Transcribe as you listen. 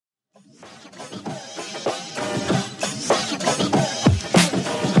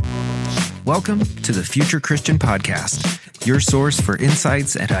Welcome to the Future Christian Podcast, your source for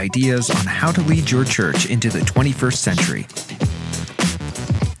insights and ideas on how to lead your church into the 21st century.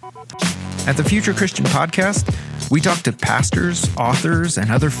 At the Future Christian Podcast, we talk to pastors, authors, and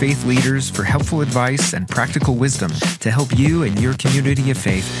other faith leaders for helpful advice and practical wisdom to help you and your community of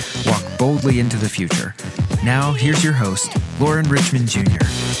faith walk boldly into the future. Now, here's your host, Lauren Richmond Jr.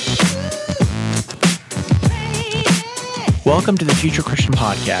 Welcome to the Future Christian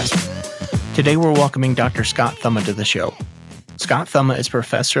Podcast. Today we're welcoming Dr. Scott Thumma to the show. Scott Thumma is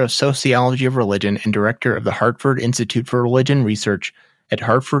Professor of Sociology of Religion and Director of the Hartford Institute for Religion Research at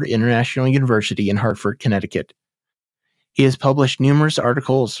Hartford International University in Hartford, Connecticut. He has published numerous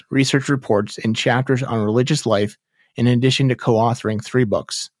articles, research reports, and chapters on religious life, in addition to co-authoring 3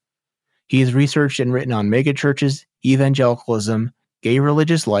 books. He has researched and written on megachurches, evangelicalism, gay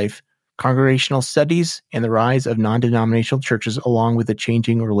religious life, congregational studies, and the rise of non-denominational churches along with the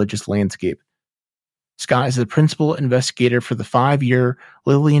changing religious landscape. Scott is the principal investigator for the 5-year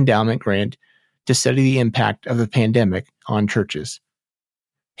Lilly Endowment Grant to study the impact of the pandemic on churches.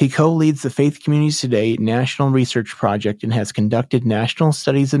 He co-leads the Faith Communities Today National Research Project and has conducted national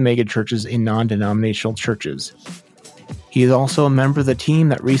studies of megachurches in non-denominational churches. He is also a member of the team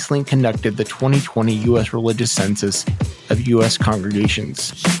that recently conducted the 2020 U.S. Religious Census of U.S.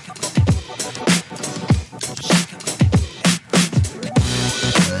 congregations.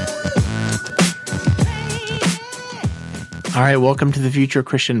 All right, welcome to the Future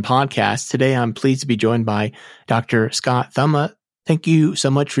Christian Podcast. Today, I'm pleased to be joined by Dr. Scott Thumma. Thank you so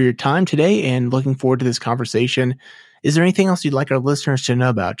much for your time today and looking forward to this conversation. Is there anything else you'd like our listeners to know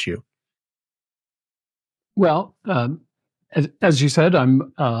about you? Well, as you said,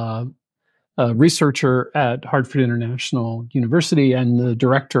 I'm a researcher at Hartford International University and the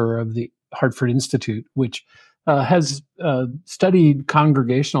director of the Hartford Institute, which has studied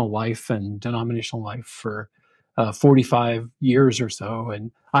congregational life and denominational life for 45 years or so.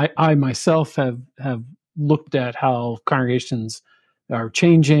 And I myself have looked at how congregations are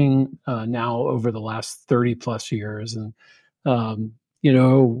changing now over the last 30 plus years. And,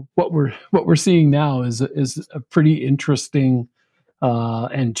 what we're seeing now is a pretty interesting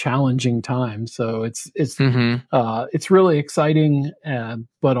and challenging time. So it's really exciting,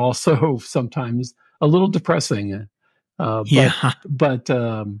 but also sometimes a little depressing.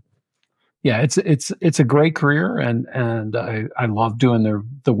 It's a great career, and I love doing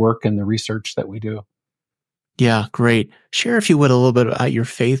the work and the research that we do. Yeah, great. Share, if you would, a little bit about your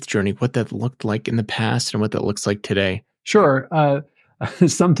faith journey, what that looked like in the past and what that looks like today. Sure.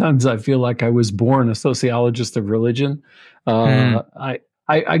 Sometimes I feel like I was born a sociologist of religion. I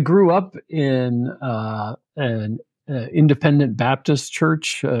grew up in an independent Baptist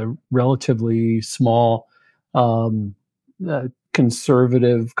church, a relatively small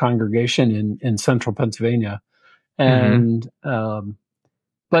conservative congregation in central Pennsylvania. And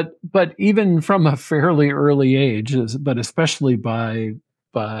but even from a fairly early age, but especially by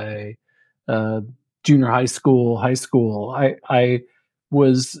junior high school, I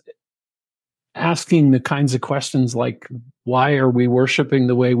was asking the kinds of questions like, why are we worshiping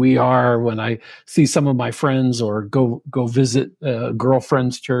the way we are, when I see some of my friends or go visit a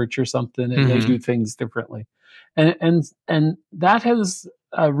girlfriend's church or something and they do things differently. And that has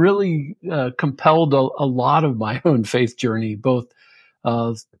really compelled a lot of my own faith journey, both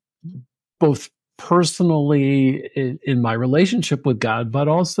personally in my relationship with God, but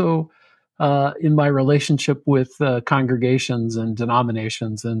also in my relationship with congregations and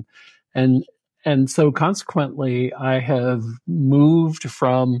denominations, and so consequently, I have moved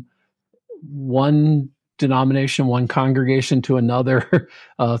from one denomination, one congregation to another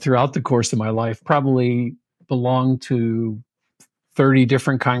throughout the course of my life. Probably belonged to 30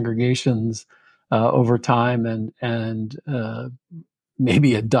 different congregations over time, and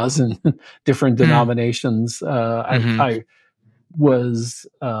maybe a dozen different denominations. I was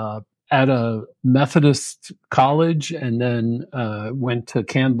at a Methodist college, and then went to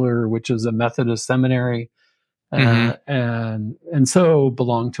Candler, which is a Methodist seminary, and so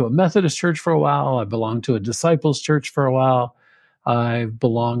belonged to a Methodist church for a while. I belonged to a Disciples church for a while. I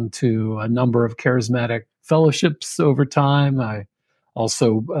belonged to a number of charismatic fellowships over time. I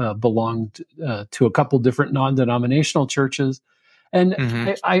also belonged to a couple different non-denominational churches. And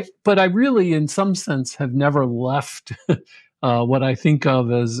but I really, in some sense, have never left what I think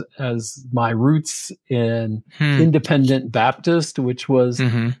of as my roots in independent Baptist, which was,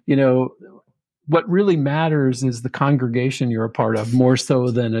 what really matters is the congregation you're a part of, more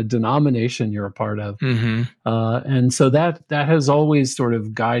so than a denomination you're a part of. And so that has always sort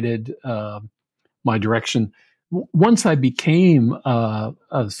of guided my direction. once I became a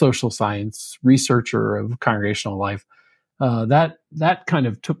social science researcher of congregational life, that kind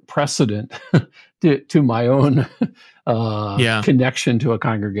of took precedent to my own connection to a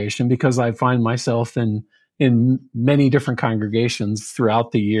congregation, because I find myself in many different congregations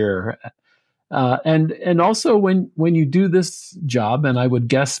throughout the year. And also when you do this job, and I would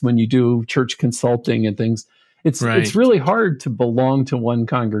guess when you do church consulting and things, it's really hard to belong to one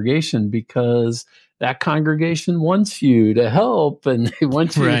congregation, because that congregation wants you to help and they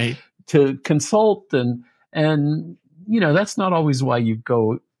want you to consult, and that's not always why you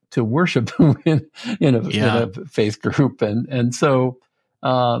go to worship in a faith group, and so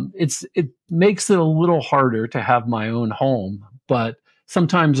it makes it a little harder to have my own home. But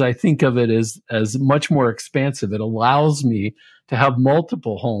sometimes I think of it as much more expansive. It allows me to have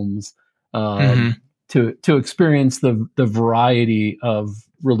multiple homes, to experience the variety of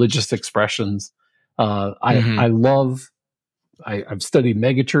religious expressions. I've studied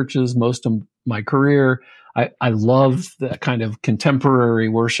megachurches most of my career. I love that kind of contemporary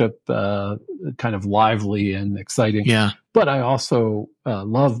worship, kind of lively and exciting. Yeah. But I also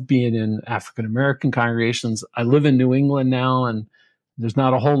love being in African American congregations. I live in New England now, and there's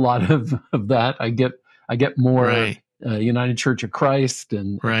not a whole lot of that. I get more United Church of Christ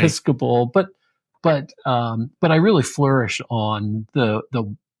and Episcopal, but I really flourish on the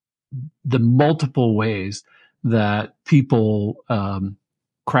multiple ways that people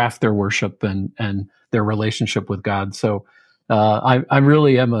craft their worship and their relationship with God. So I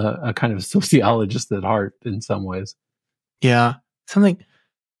really am a kind of sociologist at heart in some ways. Yeah.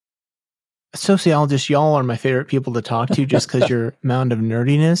 Sociologists, y'all are my favorite people to talk to just because your amount of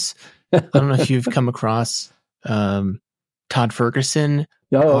nerdiness. I don't know if you've come across Todd Ferguson,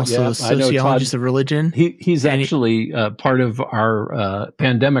 a sociologist of religion. He's actually part of our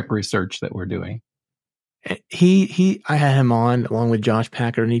pandemic research that we're doing. I had him on along with Josh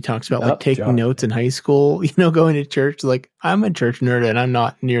Packer, and he talks about taking notes in high school, going to church. Like, I'm a church nerd and I'm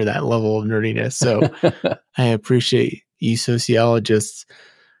not near that level of nerdiness. So I appreciate you sociologists.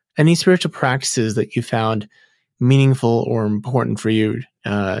 Any spiritual practices that you found meaningful or important for you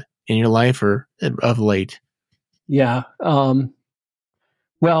in your life or of late? Yeah.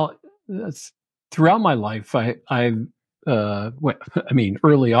 Well, throughout my life, early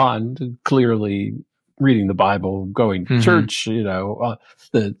on, clearly reading the Bible, going to church,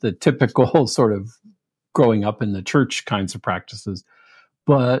 the typical sort of growing up in the church kinds of practices.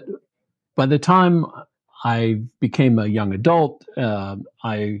 But by the time I became a young adult,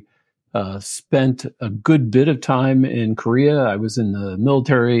 I spent a good bit of time in Korea. I was in the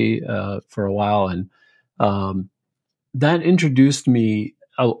military for a while, and that introduced me,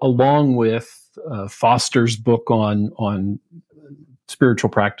 along with Foster's book on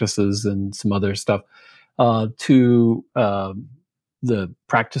spiritual practices and some other stuff, to the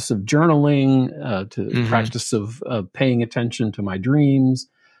practice of journaling, to the practice of paying attention to my dreams,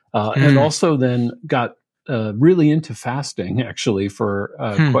 and also then got really into fasting, actually, for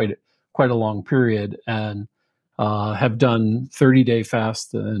quite a long period, and have done 30-day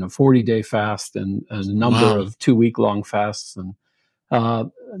fast and a 40-day fast and a number of 2-week-long fasts, and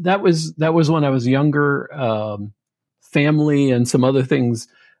that was when I was younger. Family and some other things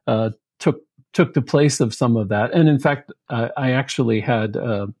took the place of some of that. And in fact, I actually had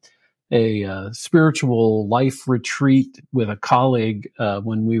a spiritual life retreat with a colleague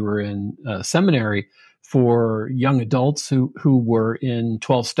when we were in seminary for young adults who were in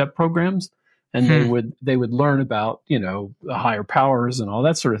 12-step programs, and they would learn about the higher powers and all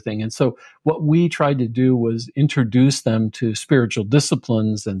that sort of thing. And so what we tried to do was introduce them to spiritual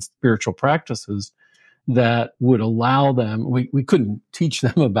disciplines and spiritual practices that would allow them. We couldn't teach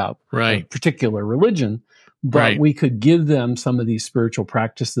them about a particular religion, but we could give them some of these spiritual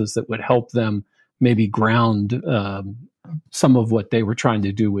practices that would help them maybe ground some of what they were trying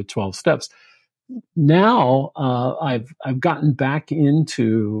to do with 12 steps. Now I've gotten back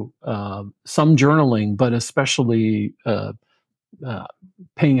into some journaling, but especially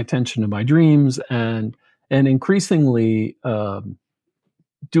paying attention to my dreams and increasingly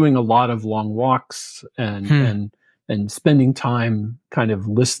doing a lot of long walks and spending time kind of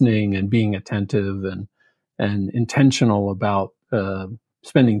listening and being attentive and intentional about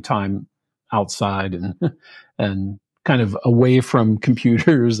spending time outside and kind of away from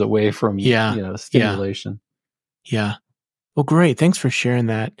computers, away from stimulation. Yeah. Well, great. Thanks for sharing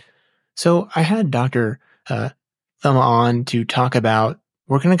that. So I had Dr. Thumma on to talk about,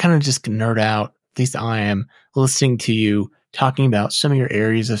 we're going to kind of just nerd out, at least I am, listening to you talking about some of your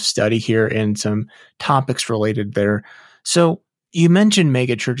areas of study here and some topics related there. So you mentioned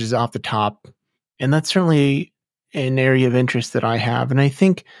mega churches off the top, and that's certainly an area of interest that I have. And I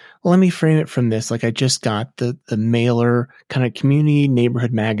think, let me frame it from this. Like, I just got the mailer, kind of community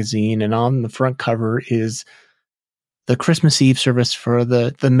neighborhood magazine, and on the front cover is the Christmas Eve service for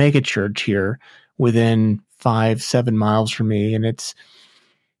the mega church here within 5-7 miles from me. And it's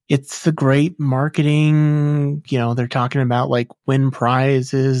the great marketing, they're talking about like win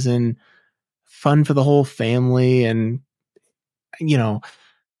prizes and fun for the whole family. And,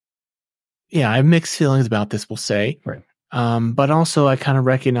 I have mixed feelings about this, we'll say. Right. But also I kind of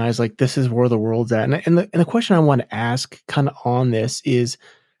recognize like this is where the world's at. And the question I want to ask kind of on this is,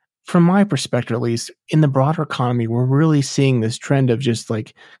 from my perspective, at least in the broader economy, we're really seeing this trend of just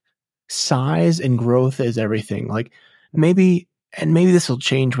like size and growth is everything. Like maybe this will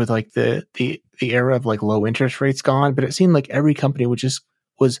change with like the era of like low interest rates gone, but it seemed like every company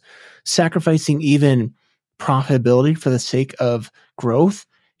was sacrificing even profitability for the sake of growth.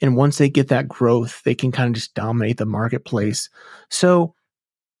 And once they get that growth, they can kind of just dominate the marketplace. So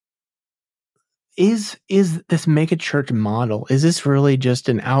is this mega church model, is this really just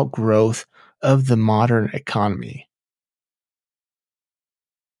an outgrowth of the modern economy?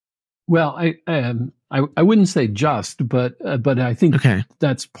 Well, I wouldn't say just, but I think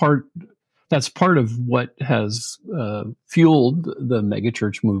that's part of what has fueled the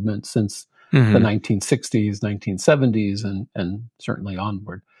megachurch movement since the 1960s, 1970s, and certainly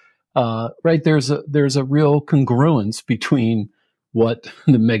onward. Right, there's a real congruence between what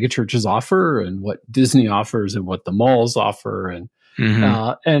the megachurches offer and what Disney offers and what the malls offer and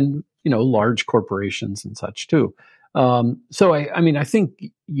large corporations and such too. So I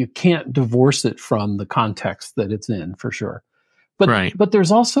think you can't divorce it from the context that it's in, for sure. But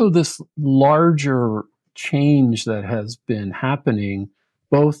there's also this larger change that has been happening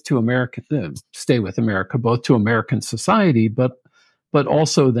both to American, stay with America, both to American society, but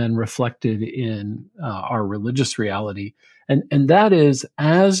also then reflected in our religious reality. And that is,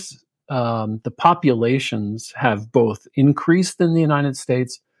 as the populations have both increased in the United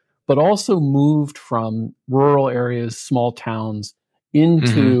States, but also moved from rural areas, small towns,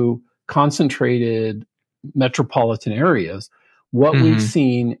 into concentrated metropolitan areas, what we've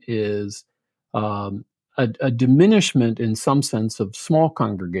seen is a diminishment in some sense of small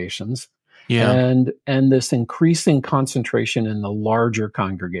congregations, and this increasing concentration in the larger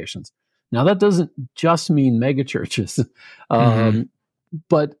congregations. Now, that doesn't just mean megachurches,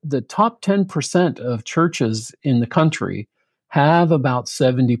 but the top 10% of churches in the country have about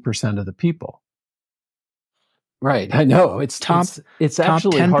 70% of the people. Right, I know it's actually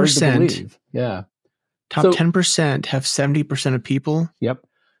 10%, hard to believe. Yeah, top 10% have 70% of people. Yep.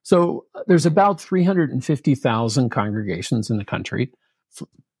 So there's about 350,000 congregations in the country,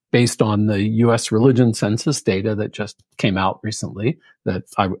 based on the U.S. religion census data that just came out recently that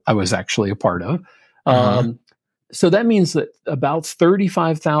I was actually a part of. So that means that about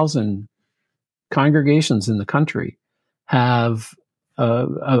 35,000 congregations in the country have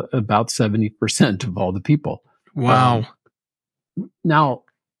about 70% of all the people. Wow. Now,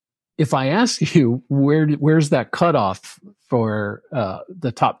 if I ask you where's that cutoff for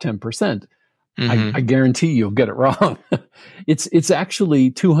the top 10%, I guarantee you'll get it wrong. It's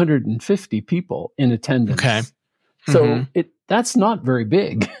actually 250 people in attendance. Okay. So that's not very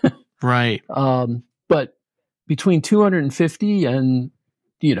big. Right. But between 250 and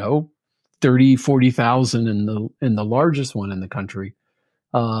 30, 40,000 in the largest one in the country,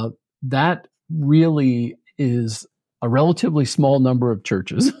 that really is a relatively small number of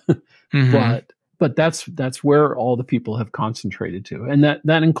churches. But that's where all the people have concentrated to, and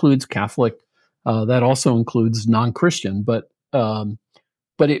that includes Catholic. That also includes non-Christian, but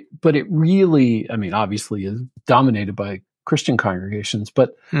it really, obviously, is dominated by Christian congregations.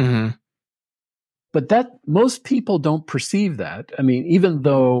 But that most people don't perceive that. Even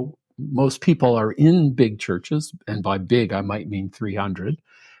though most people are in big churches, and by big I might mean 300,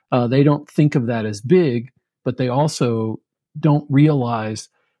 they don't think of that as big. But they also don't realize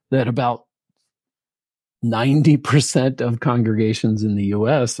that about 90% of congregations in the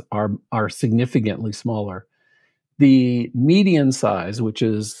U.S. are significantly smaller. The median size, which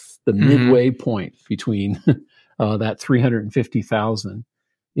is the midway point between that 350,000,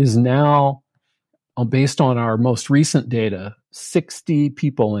 is now, based on our most recent data, 60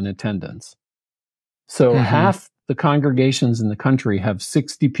 people in attendance. So half the congregations in the country have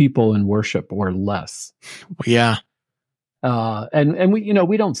 60 people in worship or less. Yeah. And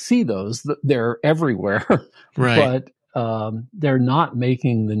we don't see those. They're everywhere. Right. But they're not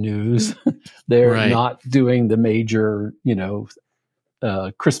making the news. They're not doing the major,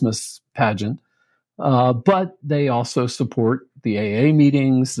 Christmas pageant. But they also support the AA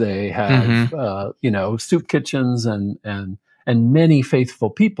meetings. They have soup kitchens and many faithful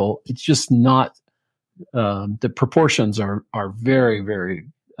people. It's just not the proportions are very, very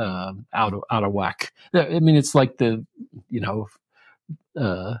out of whack. I mean, it's like the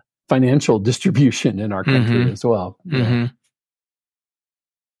financial distribution in our country as well. Yeah.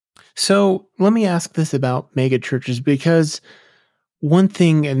 So let me ask this about mega churches, because one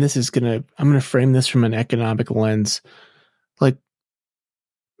thing, and I'm going to frame this from an economic lens, like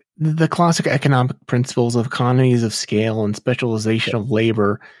the classic economic principles of economies of scale and specialization of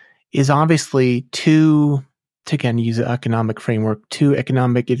labor is obviously to again use an economic framework, two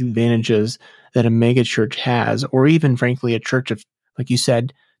economic advantages that a mega church has, or even frankly a church of, like you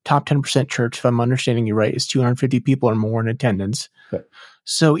said, top 10% church, if I'm understanding you right, is 250 people or more in attendance. Okay.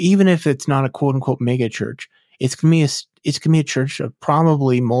 So even if it's not a quote unquote mega church, it's gonna be a church of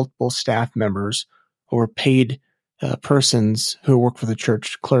probably multiple staff members or paid persons who work for the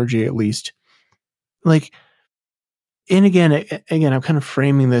church, clergy at least. Like, and again, I'm kind of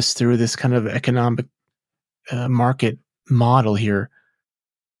framing this through this kind of economic market model here.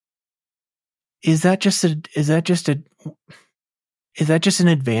 Is that just an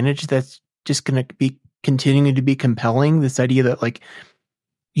advantage that's just going to be continuing to be compelling? This idea that, like,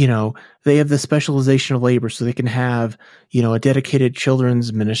 they have the specialization of labor, so they can have, a dedicated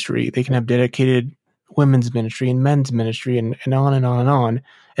children's ministry. They can have dedicated women's ministry and men's ministry and on and on and on.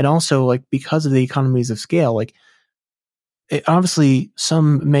 And also, like, because of the economies of scale, like, obviously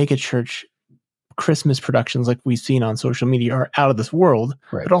some mega church Christmas productions like we've seen on social media are out of this world,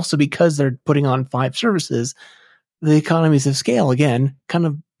 right. But also because they're putting on 5 services, the economies of scale, again, kind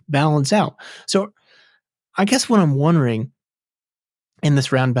of balance out. So I guess what I'm wondering in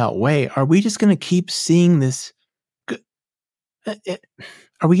this roundabout way, are we just going to keep seeing this?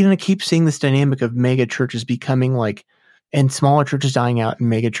 Are we going to keep seeing this dynamic of mega churches becoming like, and smaller churches dying out and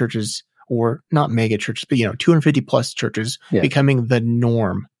mega churches, or not mega churches, but 250 plus churches becoming the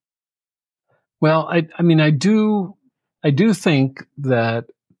norm? Well, I do think that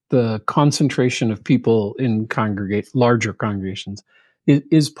the concentration of people in larger congregations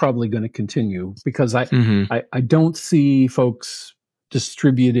is probably going to continue, because I don't see folks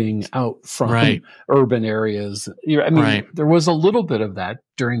distributing out from urban areas. There was a little bit of that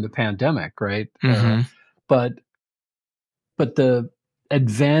during the pandemic, right? But the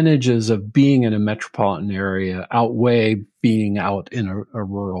advantages of being in a metropolitan area outweigh being out in a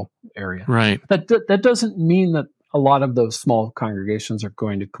rural area. Right. That doesn't mean that a lot of those small congregations are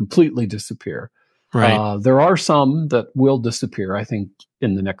going to completely disappear. Right. There are some that will disappear, I think,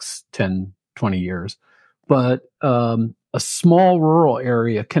 in the next 10, 20 years. But a small rural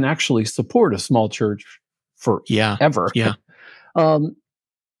area can actually support a small church forever. Yeah.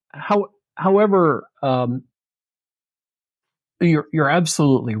 However, you're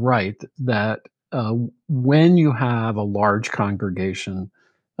absolutely right that when you have a large congregation,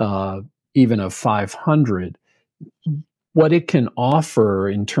 even of 500, what it can offer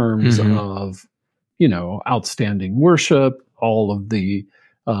in terms of, outstanding worship, all of the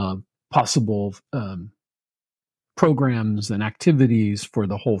possible programs and activities for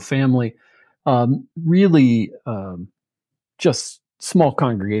the whole family, really just small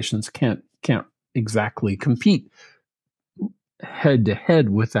congregations can't exactly compete head to head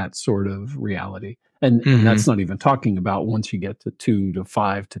with that sort of reality. And that's not even talking about once you get to 2 to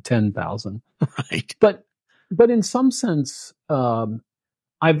 5 to 10,000. Right. But in some sense,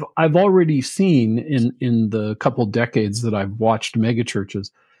 I've already seen in the couple decades that I've watched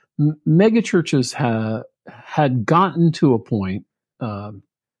megachurches, megachurches had gotten to a point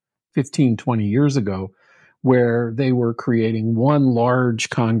 15, 20 years ago where they were creating one large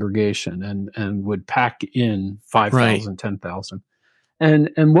congregation and would pack in 5,000, 10,000.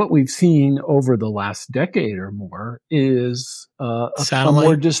 And what we've seen over the last decade or more is a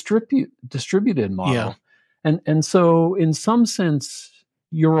more distributed model. Yeah. And so in some sense,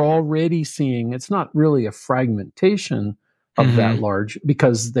 you're already seeing, it's not really a fragmentation of that large,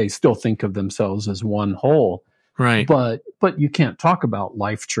 because they still think of themselves as one whole. Right. But you can't talk about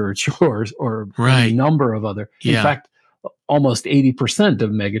Life Church or any number of other. In fact, almost 80%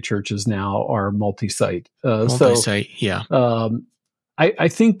 of megachurches now are multi-site. I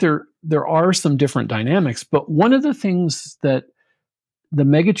think there are some different dynamics, but one of the things that the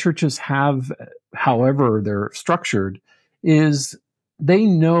megachurches have, however they're structured, is they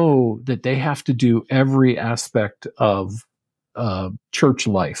know that they have to do every aspect of church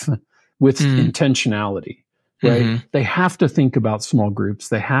life with intentionality. Right? They have to think about small groups.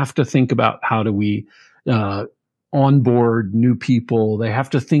 They have to think about how do we onboard new people. They have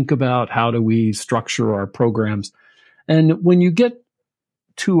to think about how do we structure our programs. And when you get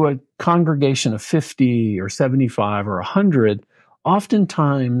to a congregation of 50 or 75 or 100,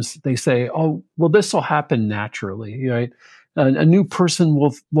 oftentimes they say, oh, well, this will happen naturally, right? A new person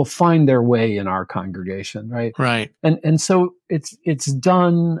will find their way in our congregation, right? Right. And so it's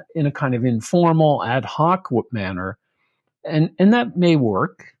done in a kind of informal, ad hoc manner, and that may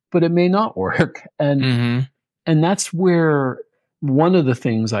work, but it may not work, and that's where one of the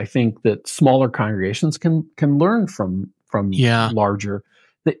things I think that smaller congregations can learn from larger.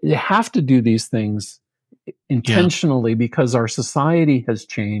 They have to do these things intentionally because our society has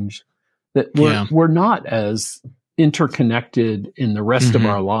changed. That we're not as interconnected in the rest of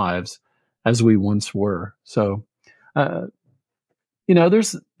our lives as we once were. So, there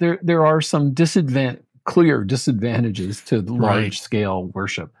are some clear disadvantages to large scale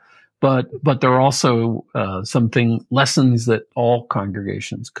worship, but there are also lessons that all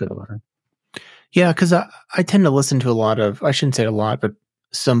congregations could learn. Yeah, because I tend to listen to a lot of, I shouldn't say a lot, but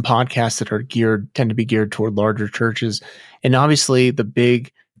some podcasts that tend to be geared toward larger churches. And obviously the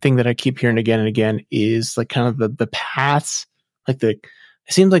big thing that I keep hearing again and again is like kind of the paths, it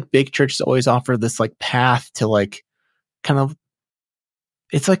seems like big churches always offer this like path to like kind of,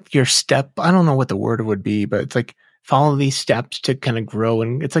 it's like your step, I don't know what the word would be, but it's like follow these steps to kind of grow.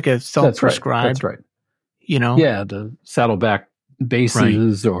 And it's like a self-prescribed. That's right. Yeah, the Saddleback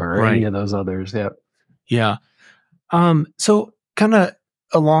bases or any of those others. Yeah. Yeah. So kind of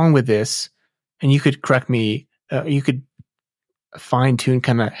along with this, and you could correct me, you could fine tune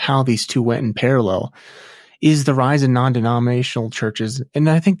kind of how these two went in parallel, is the rise in non-denominational churches. And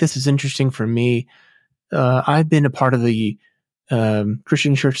I think this is interesting for me. I've been a part of the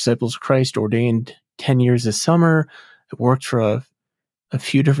Christian Church Disciples of Christ, ordained 10 years this summer. I worked for a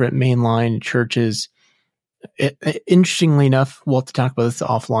few different mainline churches. Interestingly enough, we'll have to talk about this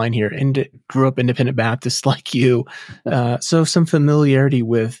offline here, and grew up independent Baptist like you. So some familiarity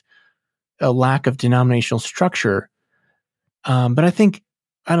with a lack of denominational structure. But I think,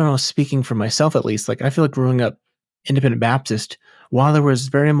 I don't know, speaking for myself at least, like I feel like growing up independent Baptist, while there was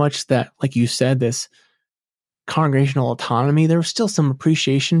very much that, like you said, this congregational autonomy, there was still some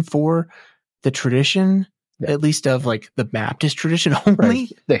appreciation for the tradition, at least of like the Baptist tradition only.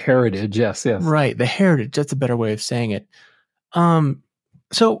 Right. The heritage, yes. Right, the heritage, that's a better way of saying it.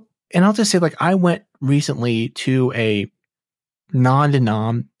 So, and I'll just say, like, I went recently to a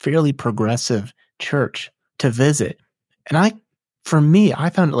non-denom, fairly progressive church to visit. And for me,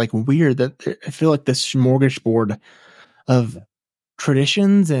 I found it like weird that I feel like this smorgasbord of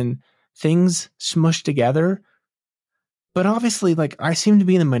traditions and things smushed together. But obviously, like, I seem to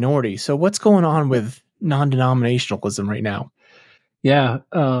be in the minority. So what's going on with non-denominationalism right now? Yeah.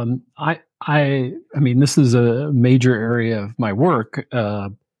 I mean, this is a major area of my work.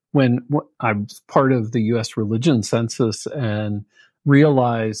 When I was part of the U.S. religion census and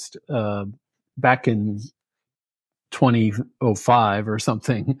realized back in 2005 or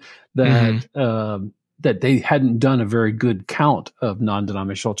something that they hadn't done a very good count of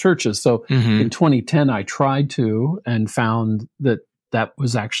non-denominational churches. So in 2010, I tried to and found that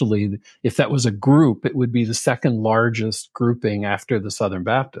was actually, if that was a group, it would be the second largest grouping after the Southern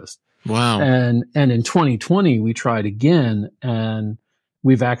Baptist. Wow. And in 2020, we tried again, and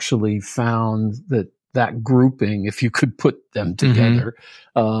we've actually found that grouping, if you could put them together,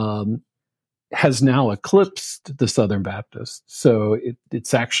 has now eclipsed the Southern Baptist. So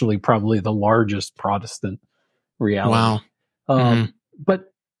it's actually probably the largest Protestant reality. Wow.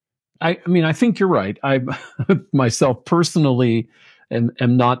 But I mean, I think you're right. I myself personally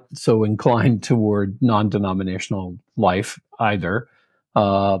am not so inclined toward non-denominational life either.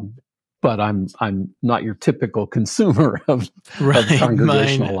 But I'm not your typical consumer of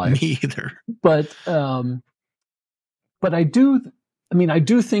congregational life. Me either. But I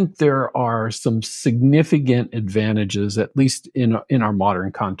do think there are some significant advantages, at least in our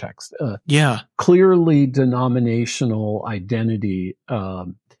modern context. Clearly, denominational identity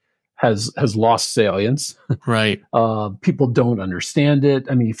has lost salience. Right. People don't understand it.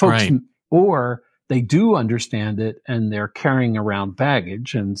 I mean, folks, or they do understand it and they're carrying around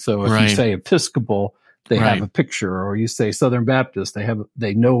baggage. And so if you say Episcopal, they have a picture, or you say Southern Baptist,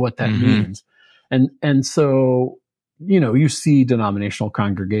 they know what that means. And so, you see denominational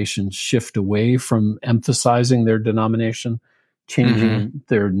congregations shift away from emphasizing their denomination, changing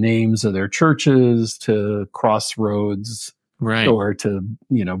their names of their churches to Crossroads, or to,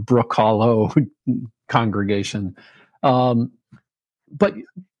 Brook Hollow congregation. But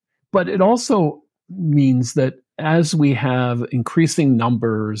it also means that as we have increasing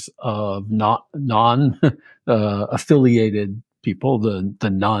numbers of non affiliated people, the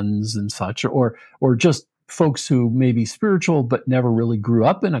nuns and such, or just folks who may be spiritual but never really grew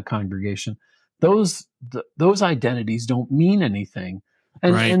up in a congregation, those identities don't mean anything.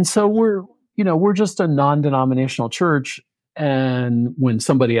 And so we're just a non-denominational church. And when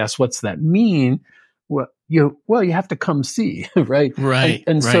somebody asks, what's that mean? Well, you have to come see, right? Right.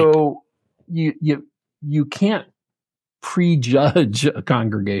 And so you can't prejudge a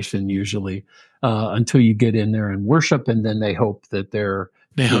congregation usually until you get in there and worship, and then they hope that their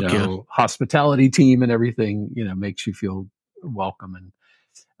hospitality team and everything makes you feel welcome. And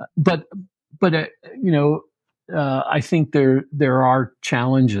but I think there are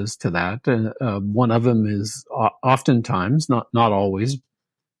challenges to that. One of them is oftentimes, not always,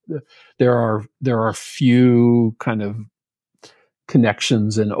 there are few kind of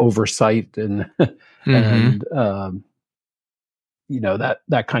connections and oversight and and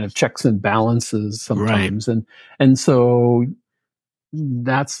that kind of checks and balances sometimes, and so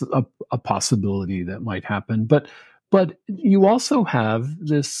that's a possibility that might happen. But you also have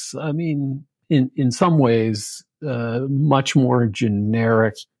this, I mean, in some ways, much more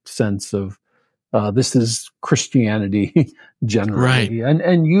generic sense of this is Christianity generally,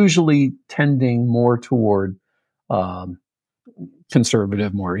 and usually tending more toward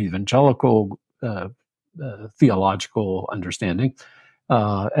conservative, more evangelical theological understanding,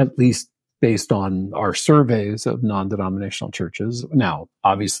 at least based on our surveys of non-denominational churches. Now,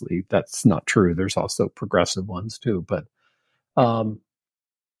 obviously, that's not true. There's also progressive ones too, but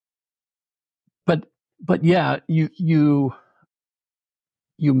yeah, you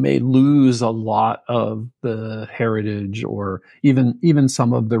may lose a lot of the heritage, or even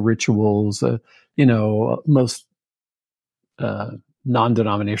some of the rituals. Most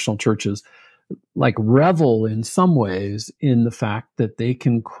non-denominational churches revel in some ways in the fact that they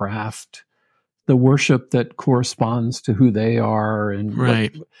can craft the worship that corresponds to who they are, and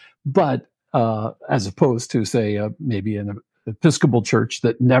but as opposed to, say, maybe an Episcopal church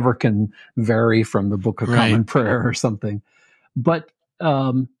that never can vary from the Book of Common Prayer or something. But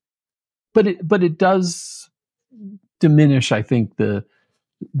it does diminish, I think, the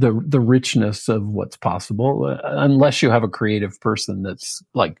richness of what's possible, unless you have a creative person that's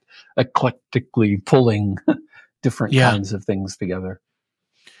eclectically pulling different kinds of things together.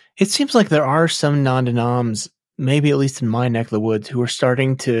 It seems like there are some non-denoms, maybe at least in my neck of the woods, who are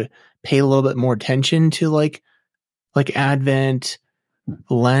starting to pay a little bit more attention to like Advent,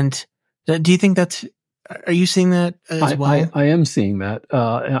 Lent. Do you think are you seeing that as well? I am seeing that.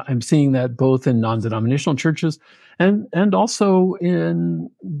 I'm seeing that both in non-denominational churches and also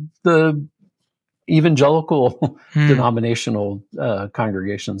in the evangelical denominational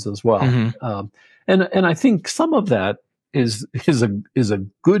congregations as well. And I think some of that is a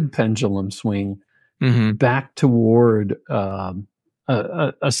good pendulum swing back toward a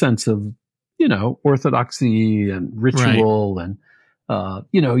sense of orthodoxy and ritual, and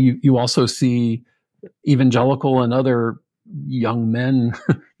you also see evangelical and other young men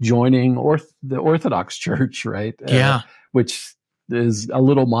joining the Orthodox Church, right? Which is a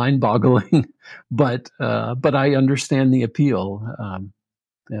little mind-boggling, but I understand the appeal.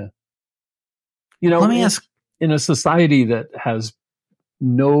 Let me ask. In a society that has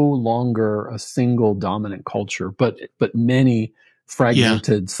no longer a single dominant culture, but many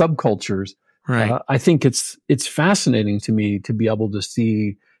fragmented subcultures, I think it's fascinating to me to be able to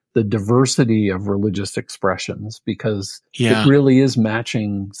see the diversity of religious expressions, because it really is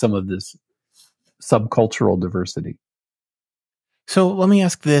matching some of this subcultural diversity. So let me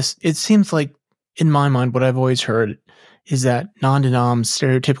ask this. It seems like, in my mind, what I've always heard is that non-denoms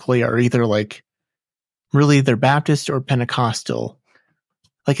stereotypically are either really they're Baptist or Pentecostal.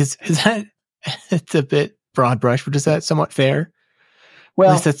 Is that, it's a bit broad brush, but is that somewhat fair?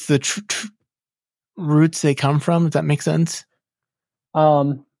 Well, at least that's the roots they come from. Does that make sense?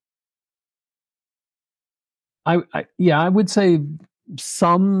 I would say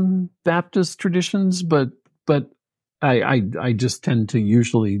some Baptist traditions, but I just tend to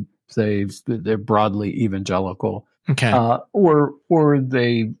usually say they're broadly evangelical. Okay. Or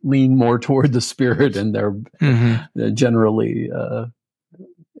they lean more toward the Spirit, and they're generally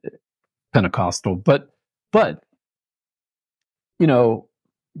Pentecostal. But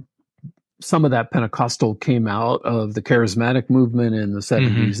some of that Pentecostal came out of the charismatic movement in the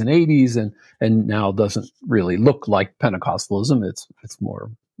 70s and 80s, and now doesn't really look like Pentecostalism. It's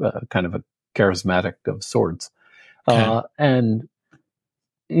more kind of a charismatic of sorts. Okay. And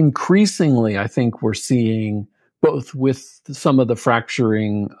increasingly, I think we're seeing, both with some of the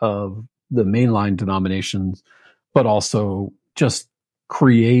fracturing of the mainline denominations, but also just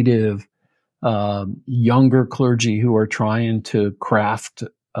creative younger clergy who are trying to craft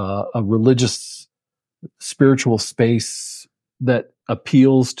a religious spiritual space that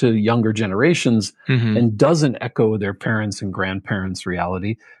appeals to younger generations and doesn't echo their parents' and grandparents'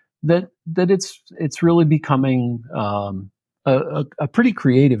 reality, that it's really becoming a pretty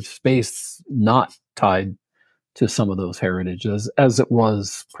creative space, not tied to some of those heritages as it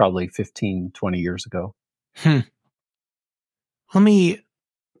was probably 15, 20 years ago.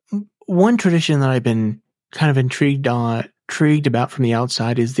 One tradition that I've been kind of intrigued about from the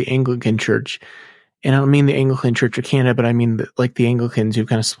outside is the Anglican Church. And I don't mean the Anglican Church of Canada, but I mean like the Anglicans who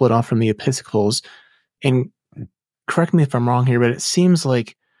kind of split off from the Episcopals. And correct me if I'm wrong here, but it seems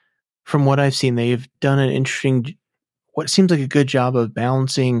like from what I've seen, they've done an interesting, what seems like a good job of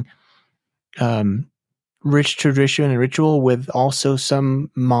balancing rich tradition and ritual with also some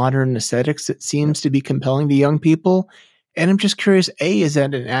modern aesthetics that seems to be compelling to young people. And I'm just curious, A, is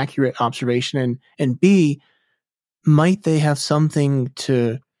that an accurate observation? And B, might they have something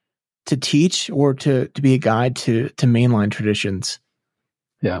to teach or to be a guide to mainline traditions?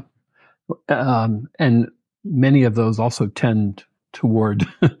 Yeah. And many of those also tend toward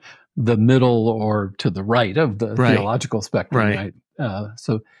the middle or to the right of the theological spectrum, right?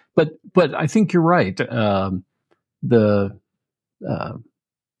 But I think you're right. The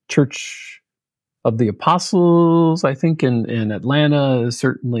Church of the Apostles, I think in Atlanta is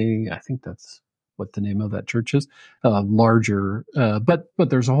certainly, I think that's what the name of that church is, larger, but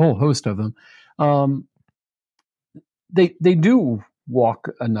there's a whole host of them. They do walk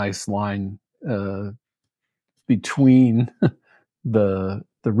a nice line between the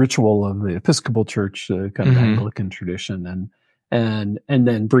ritual of the Episcopal Church, kind of Anglican tradition, and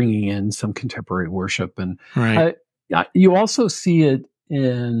then bringing in some contemporary worship. And you also see it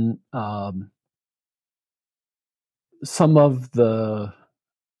in some of the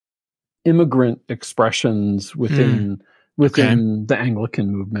immigrant expressions within the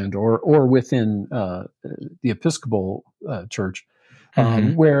Anglican movement or within the Episcopal Church,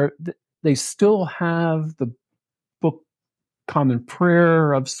 where they still have the book Common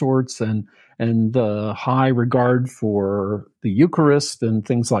Prayer of sorts and the high regard for the Eucharist and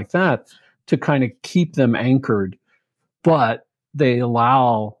things like that to kind of keep them anchored, but they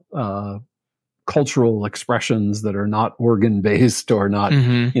allow cultural expressions that are not organ based or not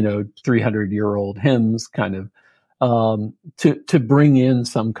 300-year-old hymns kind of to bring in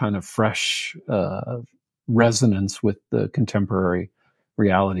some kind of fresh resonance with the contemporary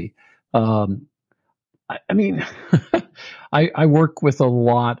reality. I mean, I work with a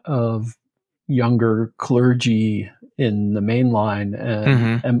lot of younger clergy in the mainline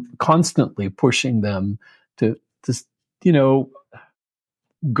and constantly pushing them to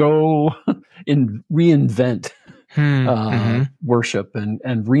go and reinvent worship and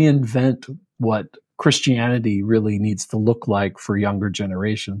reinvent what Christianity really needs to look like for younger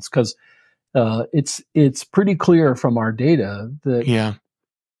generations. Because it's pretty clear from our data that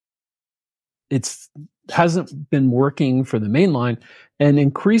it's hasn't been working for the mainline, and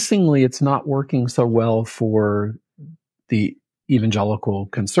increasingly it's not working so well for the evangelical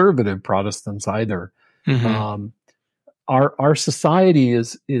conservative Protestants either. Our society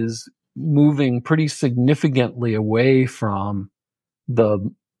is moving pretty significantly away from the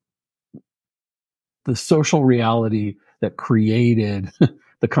social reality that created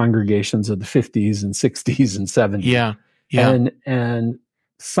the congregations of the 50s and 60s and 70s. And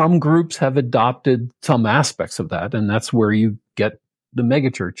some groups have adopted some aspects of that, and that's where you get the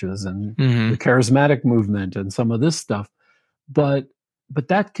megachurches and the charismatic movement and some of this stuff. But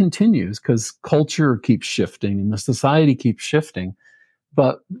that continues because culture keeps shifting and the society keeps shifting.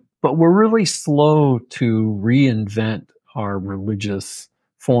 But we're really slow to reinvent our religious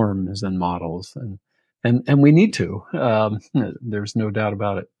forms and models, and we need to. There's no doubt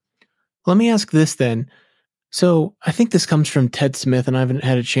about it. Let me ask this then. So I think this comes from Ted Smith, and I haven't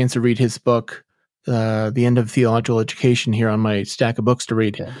had a chance to read his book, The End of Theological Education, here on my stack of books to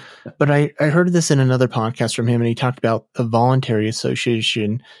read. Yeah. But I heard this in another podcast from him, and he talked about the voluntary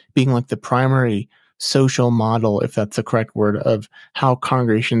association being like the primary social model, if that's the correct word, of how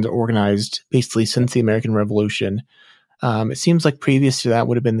congregations are organized basically since the American Revolution. It seems like previous to that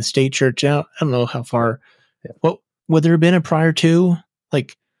would have been the state church. Now, I don't know how far. Well, would there have been a prior to?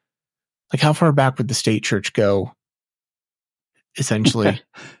 Like how far back would the state church go, essentially?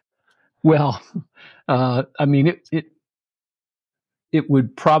 Well, I mean, it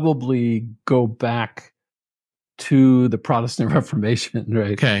would probably go back to the Protestant Reformation,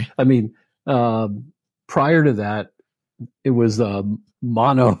 right? Okay. I mean, prior to that, it was a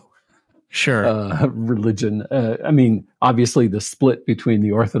mono religion. I mean, obviously the split between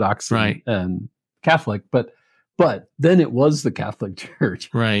the Orthodox and Catholic, but then it was the Catholic Church.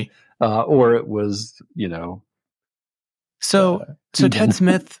 Right. or it was, So Ted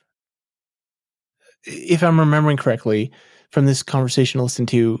Smith, if I'm remembering correctly from this conversation I listened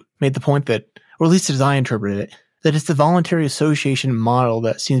to, made the point that, or at least as I interpreted it, that it's the voluntary association model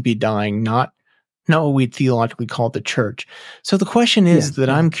that seems to be dying, not what we'd theologically call the church. So the question is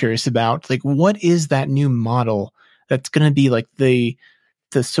I'm curious about, like, what is that new model that's going to be like the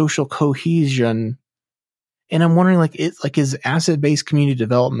social cohesion? And I'm wondering, is asset-based community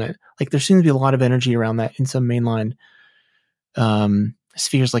development, like, there seems to be a lot of energy around that in some mainline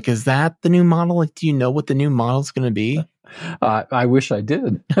spheres. Like, is that the new model? Like, do you know what the new model is going to be? I wish I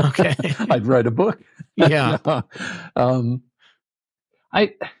did. Okay. I'd write a book. Yeah.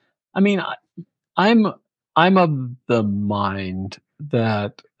 I'm of the mind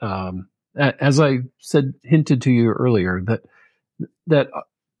that, as I hinted to you earlier, that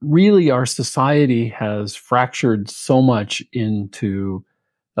really our society has fractured so much into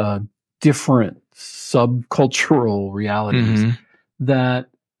different subcultural realities that,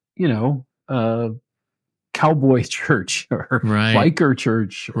 cowboy church or biker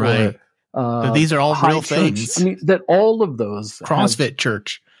church, or these are all real church things. That all of those CrossFit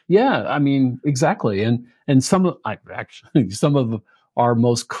church. Yeah, exactly. And some of our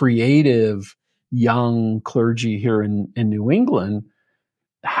most creative young clergy here in New England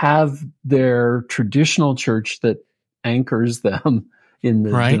have their traditional church that anchors them in the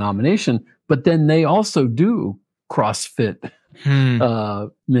denomination, but then they also do CrossFit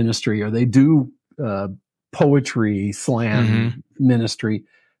ministry, or they do poetry slam ministry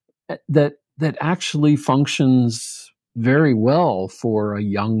that actually functions very well for a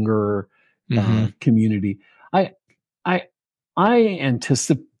younger community. I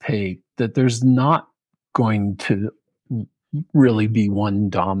anticipate that there's not going to really be one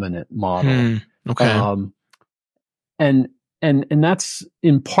dominant model. Okay. And that's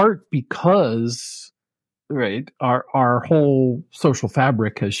in part because, our whole social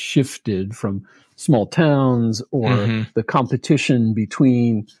fabric has shifted from small towns or the competition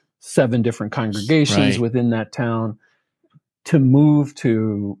between 7 different congregations within that town to move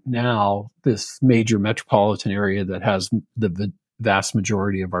to now this major metropolitan area that has the vast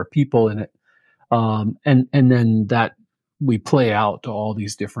majority of our people in it. And then that we play out to all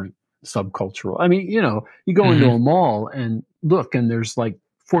these different subcultural. You go into a mall and look, and there's like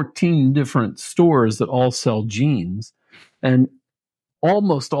 14 different stores that all sell jeans, and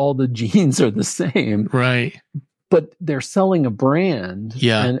almost all the jeans are the same. Right. But they're selling a brand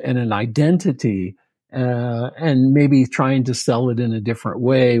and an identity, and maybe trying to sell it in a different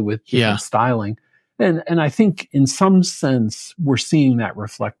way with different styling. And I think in some sense, we're seeing that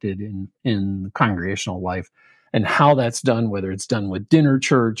reflected in congregational life, and how that's done, whether it's done with dinner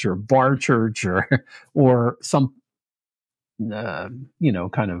church or bar church or some,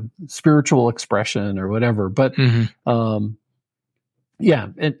 kind of spiritual expression or whatever. But, and I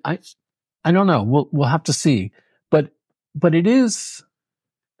don't know. We'll have to see. But it is,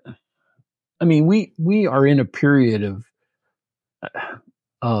 we are in a period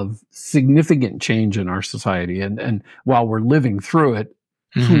of significant change in our society. And while we're living through it,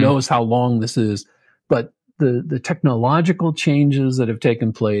 who knows how long this is, but the technological changes that have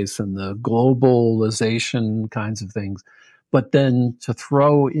taken place and the globalization kinds of things, but then to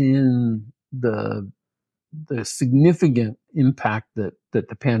throw in the significant impact that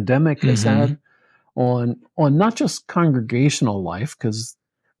the pandemic has had on not just congregational life,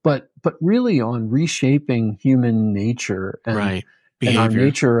 but really on reshaping human nature and our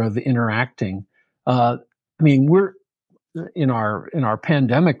nature of interacting. We're in our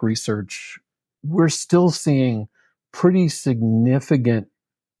pandemic research, we're still seeing pretty significant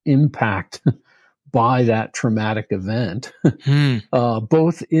impact by that traumatic event,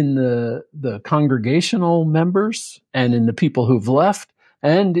 both in the congregational members and in the people who've left,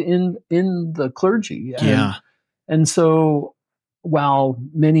 and in the clergy. And so while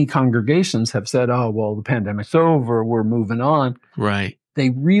many congregations have said, oh, well, the pandemic's over, we're moving on. Right.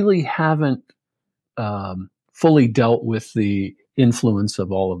 They really haven't fully dealt with the influence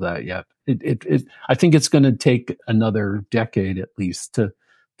of all of that yet. I think it's going to take another decade at least to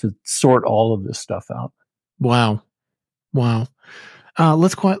sort all of this stuff out. Wow.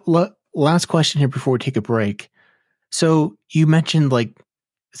 Last question here before we take a break. So you mentioned like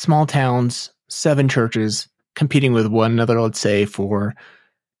small towns, 7 churches competing with one another, let's say, for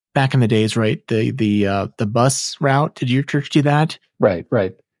back in the days, right? The bus route. Did your church do that? Right.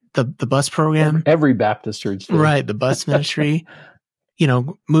 The bus program? Every Baptist church did. Right, the bus ministry.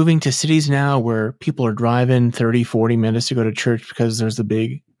 Moving to cities now where people are driving 30, 40 minutes to go to church because there's a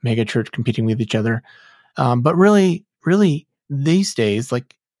big mega church competing with each other. But really these days,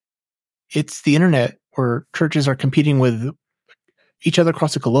 like, it's the internet where churches are competing with each other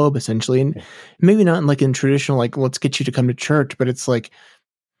across the globe, essentially. And maybe not in traditional, let's get you to come to church, but it's like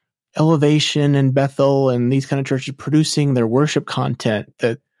Elevation and Bethel and these kind of churches producing their worship content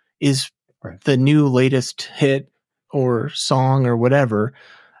that is the new latest hit or song or whatever.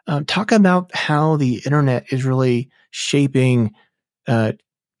 Talk about how the internet is really shaping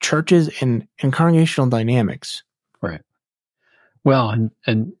churches and congregational dynamics. Right. Well,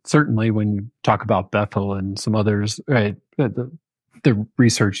 and certainly when you talk about Bethel and some others, right, the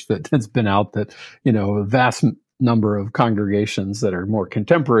research that's been out that, a vast number of congregations that are more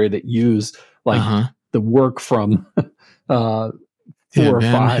contemporary that use the work from 4 or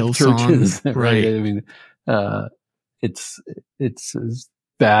 5 churches, right? I mean, it's as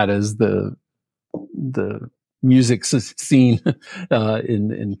bad as the music scene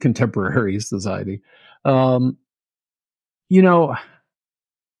in contemporary society. I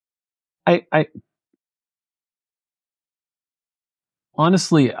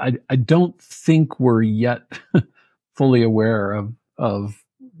honestly, I don't think we're yet fully aware of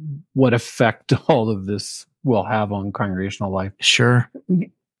what effect all of this will have on congregational life. Sure.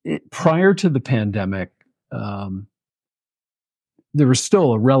 Prior to the pandemic, there was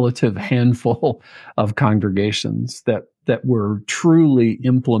still a relative handful of congregations that were truly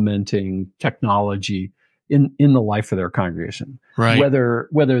implementing technology in the life of their congregation. Right. Whether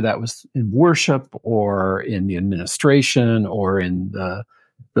that was in worship or in the administration or in the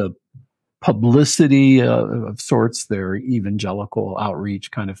publicity of sorts, their evangelical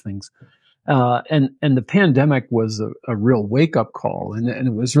outreach kind of things. And the pandemic was a real wake-up call, and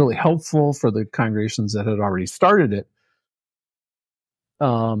it was really helpful for the congregations that had already started it.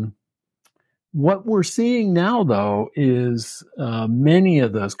 What we're seeing now, though, is many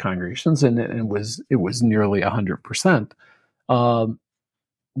of those congregations, and it was nearly 100%,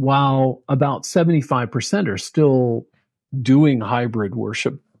 while about 75% are still doing hybrid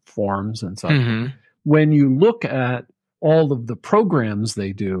worship forms and such. Mm-hmm. When you look at all of the programs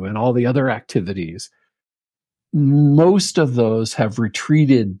they do and all the other activities, most of those have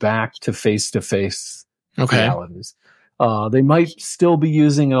retreated back to face-to-face realities. They might still be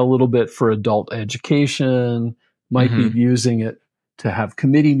using it a little bit for adult education, might be using it to have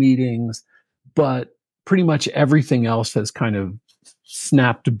committee meetings, but pretty much everything else has kind of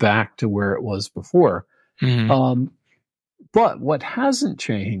snapped back to where it was before. Mm-hmm. But what hasn't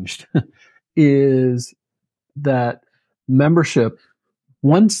changed is that membership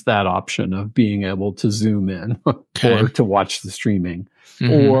wants that option of being able to zoom in or to watch the streaming,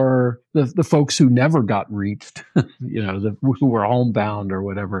 or the folks who never got reached, who were homebound or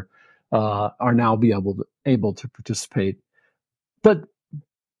whatever, are now able to participate. But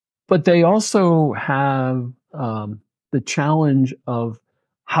they also have the challenge of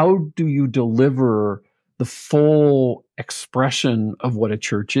how do you deliver the full expression of what a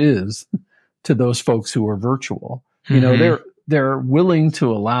church is to those folks who are virtual. They're willing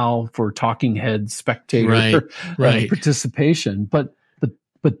to allow for talking head spectator participation, but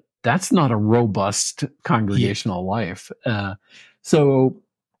that's not a robust congregational life. So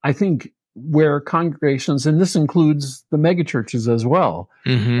I think where congregations, and this includes the megachurches as well,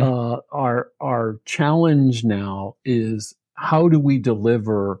 our challenge now is how do we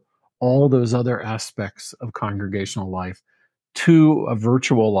deliver all those other aspects of congregational life to a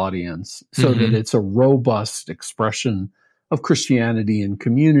virtual audience so that it's a robust expression of Christianity and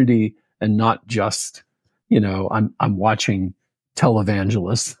community, and not just, I'm watching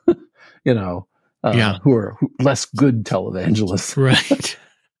televangelists, who are less good televangelists. Right.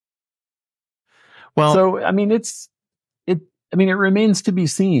 Well, so, it remains to be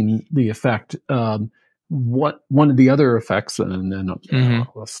seen the effect. What one of the other effects, and then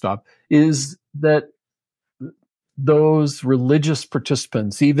I'll stop, is that those religious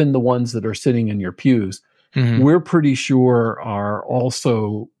participants, even the ones that are sitting in your pews, we're pretty sure are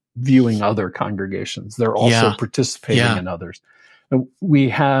also viewing other congregations. They're also participating in others. We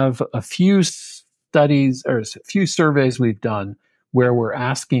have a few studies or a few surveys we've done where we're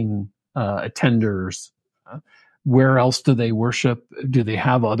asking attenders, where else do they worship? Do they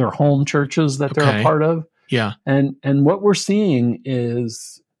have other home churches that they're a part of? Yeah. And what we're seeing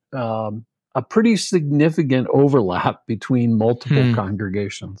is a pretty significant overlap between multiple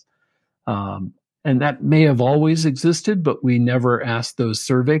congregations. And that may have always existed, but we never asked those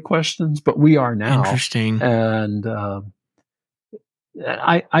survey questions, but we are now. Interesting. And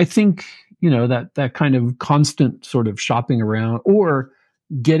I think, that kind of constant sort of shopping around or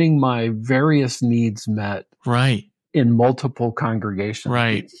getting my various needs met in multiple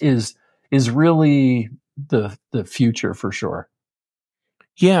congregations is really the future for sure.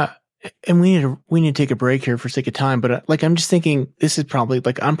 Yeah. And we need to take a break here for sake of time. But I'm just thinking, this is probably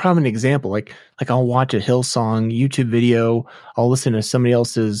I'm probably an example. Like I'll watch a Hillsong YouTube video. I'll listen to somebody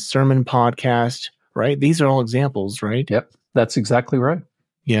else's sermon podcast. Right? These are all examples, right? Yep, that's exactly right.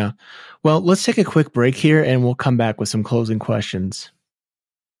 Yeah. Well, let's take a quick break here, and we'll come back with some closing questions.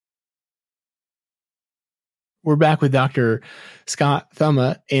 We're back with Dr. Scott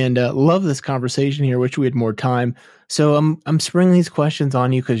Thumma, and love this conversation here. Wish we had more time. So I'm springing these questions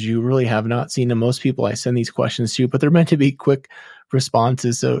on you because you really have not seen them. Most people I send these questions to, but they're meant to be quick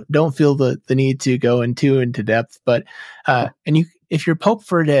responses. So don't feel the need to go into depth. But if you're Pope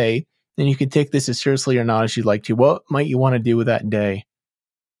for a day, then you can take this as seriously or not as you'd like to. What might you want to do with that day?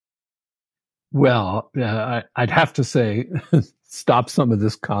 Well, I'd have to say, stop some of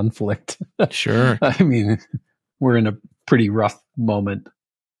this conflict. Sure. I mean, we're in a pretty rough moment.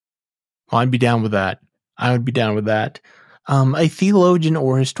 Well, I'd be down with that. I would be down with that. A theologian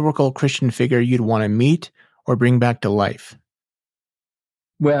or historical Christian figure you'd want to meet or bring back to life?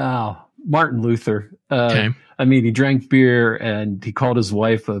 Well, Martin Luther. Okay. I mean, he drank beer and he called his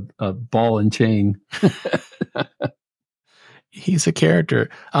wife a ball and chain. He's a character.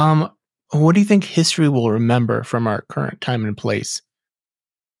 What do you think history will remember from our current time and place?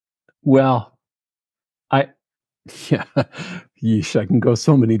 Well, yeesh, I can go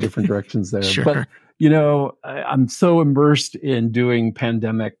so many different directions there. Sure. But, I'm so immersed in doing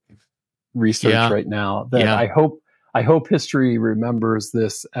pandemic research right now that I hope history remembers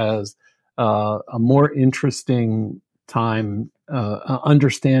this as a more interesting time,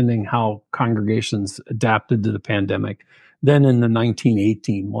 understanding how congregations adapted to the pandemic than in the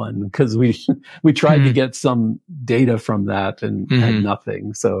 1918 one, because we tried to get some data from that and had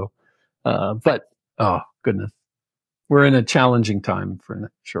nothing. So, but oh goodness, we're in a challenging time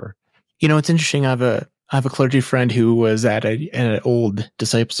for sure. It's interesting. I have a clergy friend who was at an old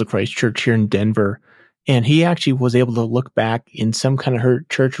Disciples of Christ church here in Denver, and he actually was able to look back in some kind of her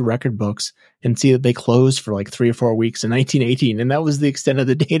church record books and see that they closed for like 3 or 4 weeks in 1918, and that was the extent of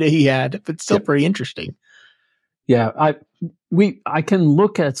the data he had. But still pretty interesting. Yeah, I can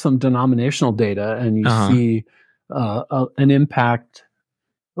look at some denominational data and you see an impact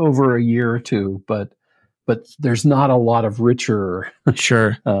over a year or two, but there's not a lot of richer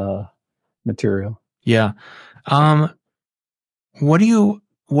sure material. Yeah. What do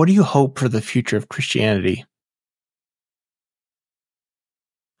you hope for the future of Christianity?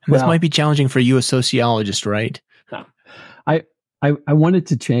 And this might be challenging for you, a sociologist, right? I want it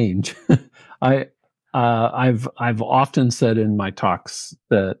to change. I've often said in my talks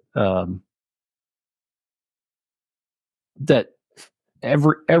that that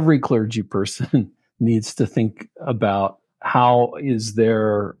every clergy person needs to think about how is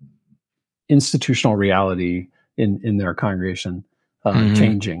their institutional reality in their congregation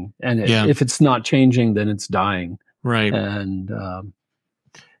changing, and if it's not changing, then it's dying. Right. And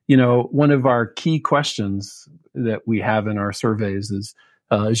one of our key questions that we have in our surveys is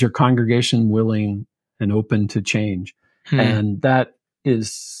your congregation willing and open to change? And that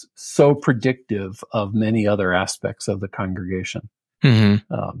is so predictive of many other aspects of the congregation.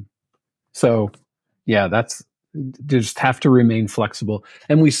 So yeah, just have to remain flexible.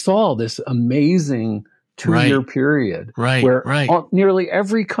 And we saw this amazing 2-year period where nearly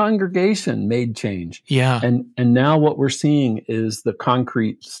every congregation made change. Yeah. And now what we're seeing is the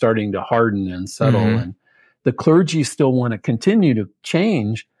concrete starting to harden and settle, and the clergy still want to continue to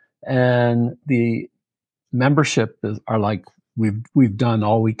change, and the membership are like, we've done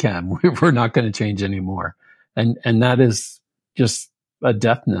all we can. We're not going to change anymore. And that is just a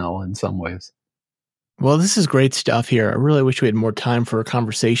death knell in some ways. Well, this is great stuff here. I really wish we had more time for a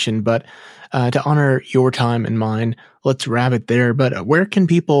conversation, but to honor your time and mine, let's wrap it there. But where can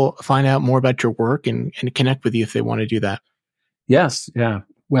people find out more about your work and connect with you if they want to do that? Yes. Yeah.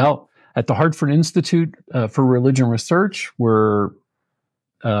 Well, at the Hartford Institute for Religion Research, we're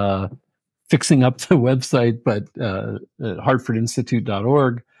fixing up the website, but at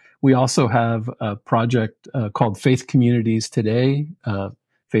hartfordinstitute.org. We also have a project called Faith Communities Today,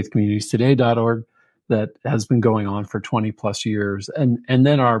 faithcommunitiestoday.org, that has been going on for 20 plus years. And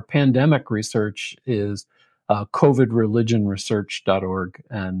then our pandemic research is covidreligionresearch.org.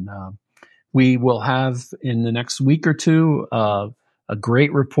 And we will have in the next week or two a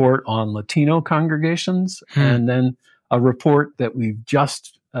great report on Latino congregations, and then a report that we've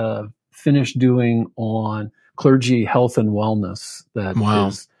just finished doing on clergy health and wellness that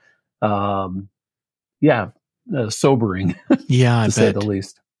is sobering, to say the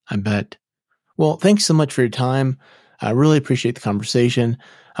least. I bet. Well, thanks so much for your time. I really appreciate the conversation.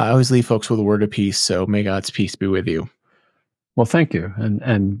 I always leave folks with a word of peace, so may God's peace be with you. Well, thank you.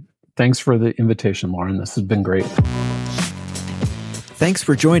 And Thanks for the invitation, Lauren. This has been great. Thanks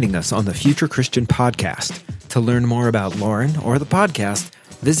for joining us on the Future Christian Podcast. To learn more about Lauren or the podcast,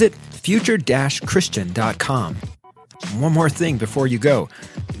 visit future-christian.com. One more thing before you go.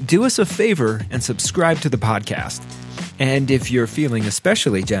 Do us a favor and subscribe to the podcast. And if you're feeling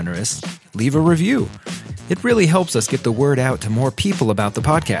especially generous, leave a review. It really helps us get the word out to more people about the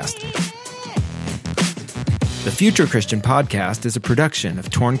podcast. The Future Christian Podcast is a production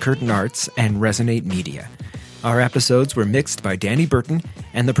of Torn Curtain Arts and Resonate Media. Our episodes were mixed by Danny Burton,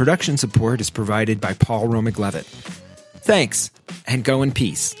 and the production support is provided by Paul Romig-Levitt. Thanks, and go in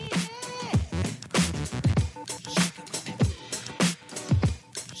peace.